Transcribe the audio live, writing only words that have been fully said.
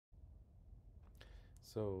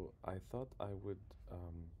So I thought I would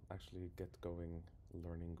actually get going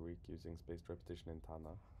learning Greek using spaced repetition in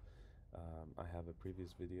Tana. I have a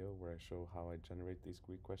previous video where I show how I generate these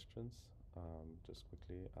Greek questions. Just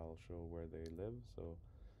quickly, I'll show where they live. So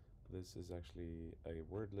this is actually a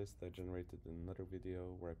word list that I generated in another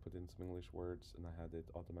video where I put in some English words and I had it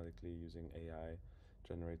automatically using AI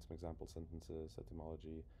generate some example sentences,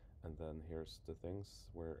 etymology, and then here's the things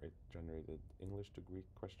where it generated English to Greek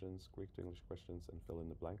questions, Greek to English questions, and fill in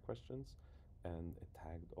the blank questions, and it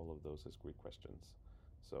tagged all of those as Greek questions.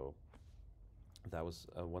 So that was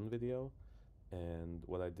one video, and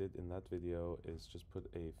what I did in that video is just put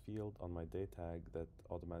a field on my day tag that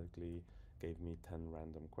automatically gave me 10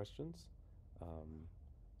 random questions.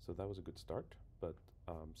 So that was a good start, but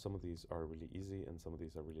some of these are really easy and some of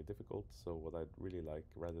these are really difficult. So what I'd really like,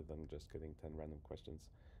 rather than just getting 10 random questions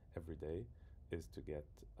every day, is to get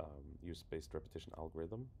use spaced repetition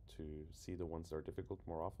algorithm to see the ones that are difficult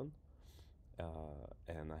more often.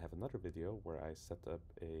 And I have another video where I set up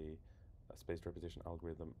a spaced repetition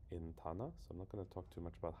algorithm in Tana. So I'm not going to talk too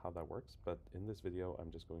much about how that works, but in this video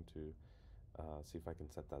I'm just going to see if I can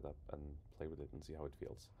set that up and play with it and see how it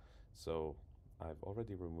feels. So I've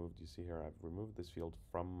already removed, you see here, I've removed this field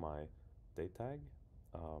from my date tag.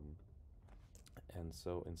 And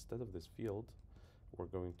so instead of this field, we're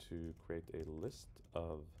going to create a list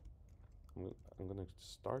of, I'm going to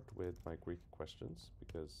start with my Greek questions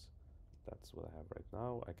because that's what I have right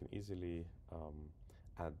now. I can easily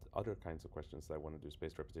add other kinds of questions that I want to do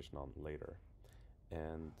spaced repetition on later.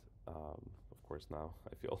 And of course now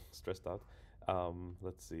I feel stressed out.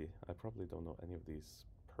 Let's see, I probably don't know any of these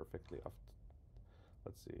perfectly.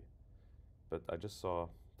 Let's see, but I just saw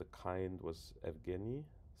the kind was Evgeny,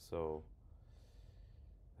 so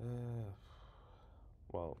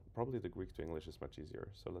well, probably the Greek to English is much easier.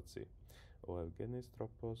 So let's see. O Evgenis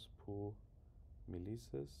tropos pou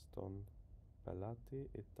milises ton pelati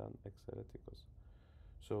itan exeretikos.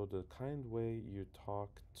 So the kind way you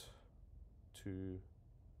talked to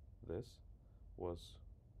this was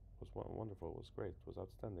wonderful, was great, was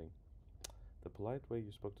outstanding. The polite way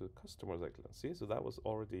you spoke to the customer was excellent. See, so that was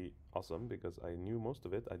already awesome because I knew most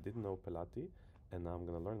of it. I didn't know pelati, and now I'm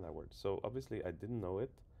going to learn that word. So obviously I didn't know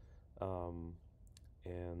it,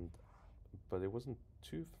 but it wasn't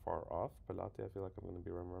too far off. Pelati, I feel like I'm going to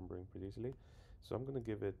be remembering pretty easily. So I'm going to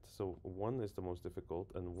give it, so 1 is the most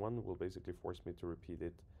difficult, and 1 will basically force me to repeat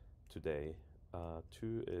it today.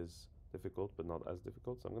 2 is difficult, but not as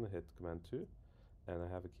difficult. So I'm going to hit Command 2, and I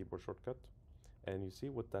have a keyboard shortcut. And you see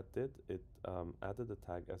what that did? It added the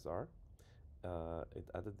tag SR. It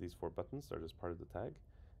added these 4 buttons that are just part of the tag,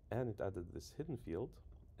 and it added this hidden field.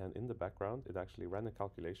 And in the background, it actually ran a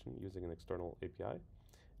calculation using an external API,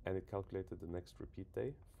 and it calculated the next repeat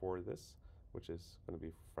day for this, which is going to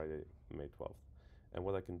be Friday, May 12th. And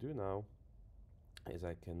what I can do now is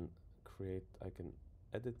I can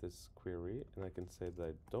edit this query, and I can say that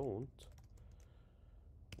I don't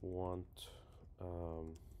want,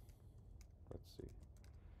 let's see,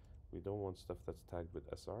 we don't want stuff that's tagged with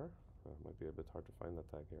SR. It might be a bit hard to find that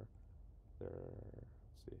tag here.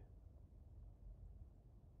 Let's see.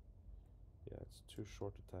 Yeah, it's too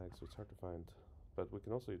short to tag, so it's hard to find. But we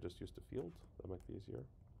can also just use the field. That might be easier.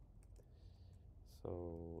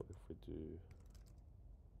 So if we do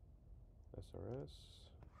SRS,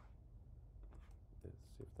 let's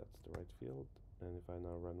see if that's the right field. And if I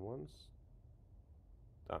now run once,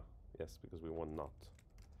 yes, because we want not.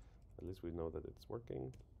 At least we know that it's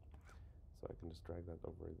working. So I can just drag that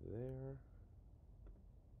over there.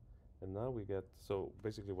 And now we get, so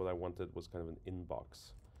basically what I wanted was kind of an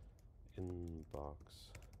inbox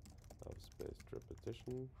of spaced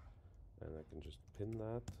repetition, and I can just pin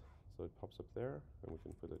that so it pops up there, and we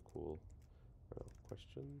can put a cool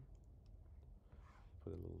question,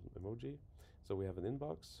 put a little emoji. So we have an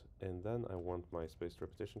inbox, and then I want my spaced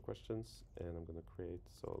repetition questions, and I'm going to create,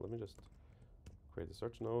 so let me just create a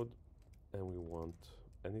search node, and we want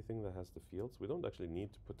anything that has the fields. We don't actually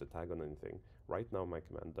need to put the tag on anything. Right now my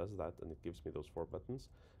command does that, and it gives me those 4 buttons,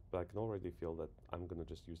 but I can already feel that I'm going to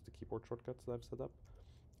just use the keyboard shortcuts that I've set up,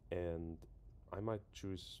 and I might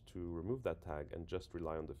choose to remove that tag and just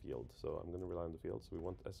rely on the field. So I'm going to rely on the field. So we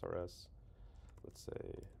want SRS, let's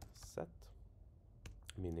say set,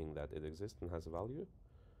 meaning that it exists and has a value.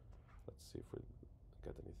 Let's see if we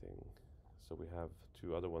get anything. So we have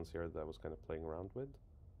 2 other ones here that I was kind of playing around with.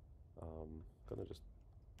 I'm going to just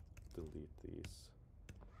delete these.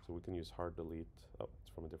 So we can use hard delete. Oh,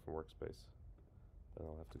 it's from a different workspace. Then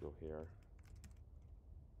I'll have to go here.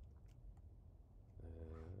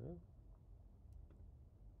 Okay.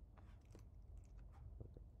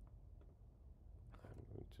 I'm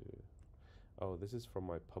going to, Oh, this is from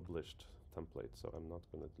my published template, so I'm not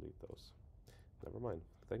going to delete those. Never mind.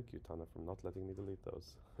 Thank you, Tana, for not letting me delete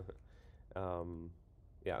those.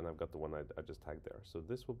 Yeah, and I've got the one I just tagged there. So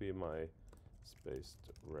this will be my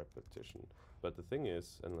spaced repetition. But the thing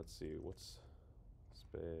is, and let's see, what's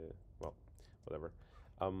well, whatever.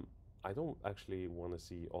 I don't actually want to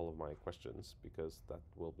see all of my questions because that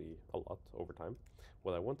will be a lot over time.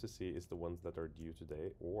 What I want to see is the ones that are due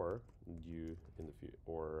today or due in the future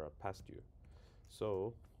or past due.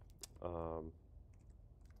 So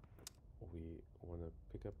we want to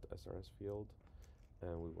pick up the SRS field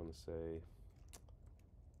and we want to say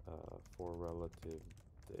for relative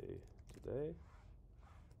day today.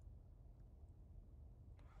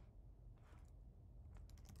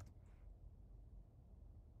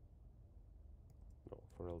 No,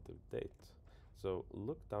 for relative date. So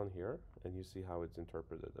look down here and you see how it's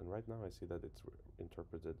interpreted. And right now I see that it's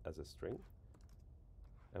interpreted as a string.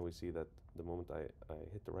 And we see that the moment I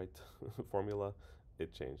hit the right formula,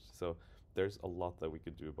 it changed. So there's a lot that we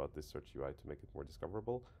could do about this search UI to make it more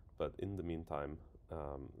discoverable. But in the meantime,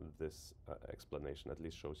 this explanation at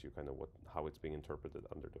least shows you kind of how it's being interpreted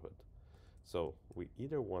under the hood. So we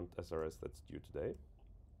either want SRS that's due today,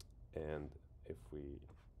 and if we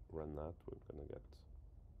run that, we're gonna get,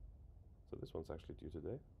 so this one's actually due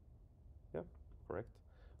today. Yeah, correct.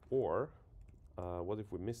 Or what if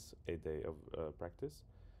we miss a day of practice?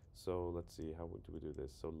 So let's see, how do we do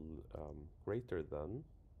this? So greater than,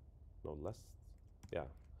 no, less, yeah.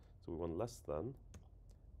 So we want less than,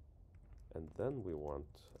 and then we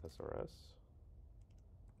want SRS,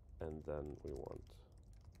 and then we want,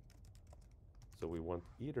 so we want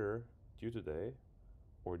either due today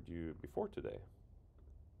or due before today.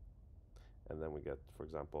 And then we get, for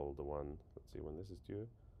example, the one, let's see when this is due,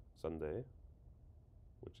 Sunday,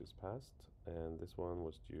 which is past, and this one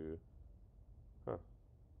was due,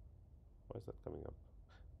 why is that coming up?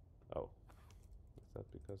 Oh, is that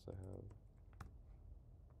because I have,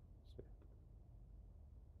 let's see,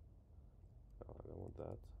 oh, I don't want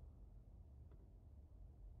that.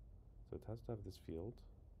 So it has to have this field,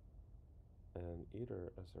 and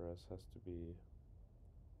either SRS has to be,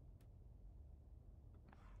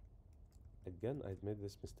 again, I'd made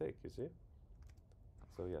this mistake, you see?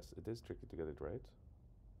 So yes, it is tricky to get it right.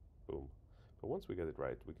 Boom. But once we get it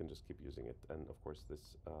right, we can just keep using it. And of course,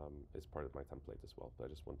 this is part of my template as well, but I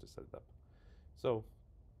just want to set it up. So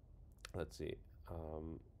let's see.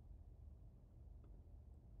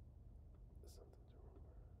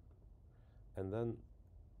 And then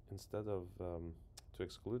instead of, to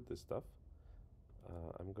exclude this stuff,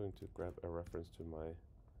 I'm going to grab a reference to my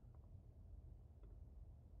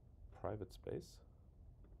private space.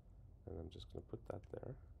 And I'm just going to put that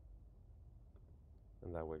there.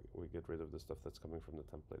 And that way we get rid of the stuff that's coming from the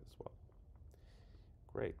template as well.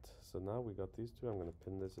 Great, so now we got these two. I'm going to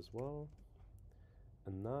pin this as well.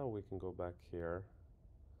 And now we can go back here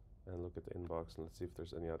and look at the inbox and let's see if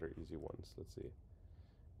there's any other easy ones. Let's see.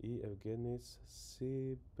 I Evgenis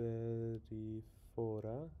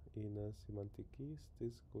Siberifora ina semantikis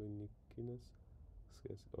diskoinikines.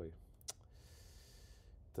 Oi.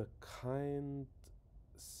 The kind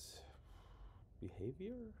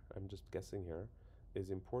behavior, I'm just guessing here, is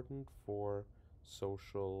important for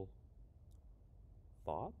social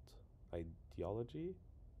thought, ideology.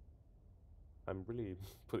 I'm really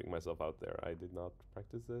putting myself out there. I did not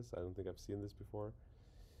practice this. I don't think I've seen this before.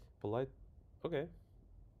 Polite, okay.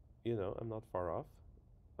 You know, I'm not far off.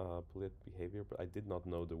 Polite behavior, but I did not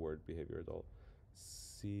know the word behavior at all.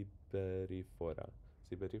 Siberifora.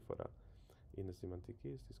 Siberifora. In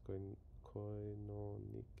semantikis, this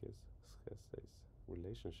koinonikes scheses.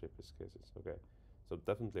 Relationship is scheses. Okay. So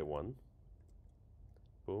definitely a 1.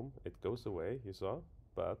 Boom. It goes away, you saw.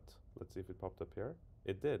 But let's see if it popped up here.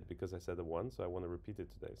 It did, because I said a 1, so I want to repeat it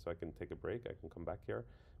today. So I can take a break, I can come back here.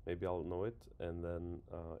 Maybe I'll know it, and then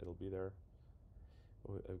it'll be there.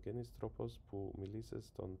 Evgenis tropos pou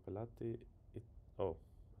milises ton pelati. Oh, I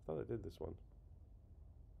thought I did this one.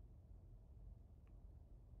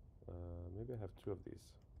 Maybe I have 2 of these,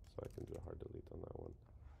 so I can do a hard delete on that one.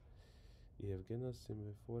 Evgenas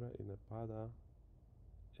semifora in pada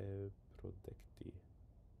protecti.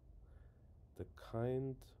 The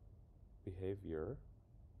kind behavior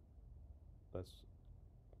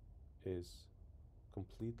is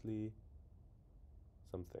completely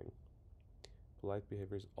something. Polite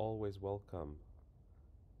behavior is always welcome.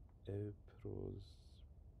 Protecti,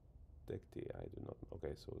 I do not know.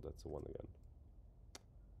 Okay, so that's the one again.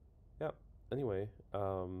 Yeah, anyway,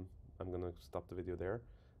 I'm gonna stop the video there.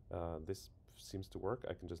 This seems to work.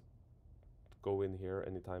 I can just go in here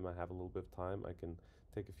anytime I have a little bit of time. I can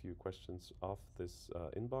take a few questions off this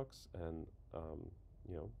inbox and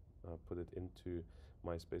you know put it into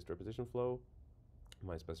my spaced repetition flow.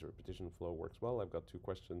 My spaced repetition flow works well. I've got 2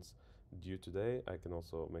 questions due today. I can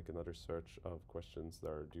also make another search of questions that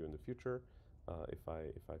are due in the future if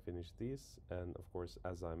I finish these. And of course,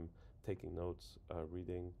 as I'm taking notes,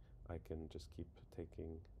 reading, I can just keep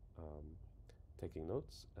taking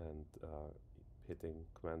notes and hitting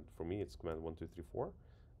command. For me, it's command 1, 2, 3, 4,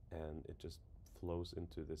 and it just flows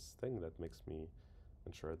into this thing that makes me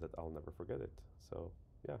ensure that I'll never forget it. So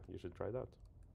yeah, you should try it out.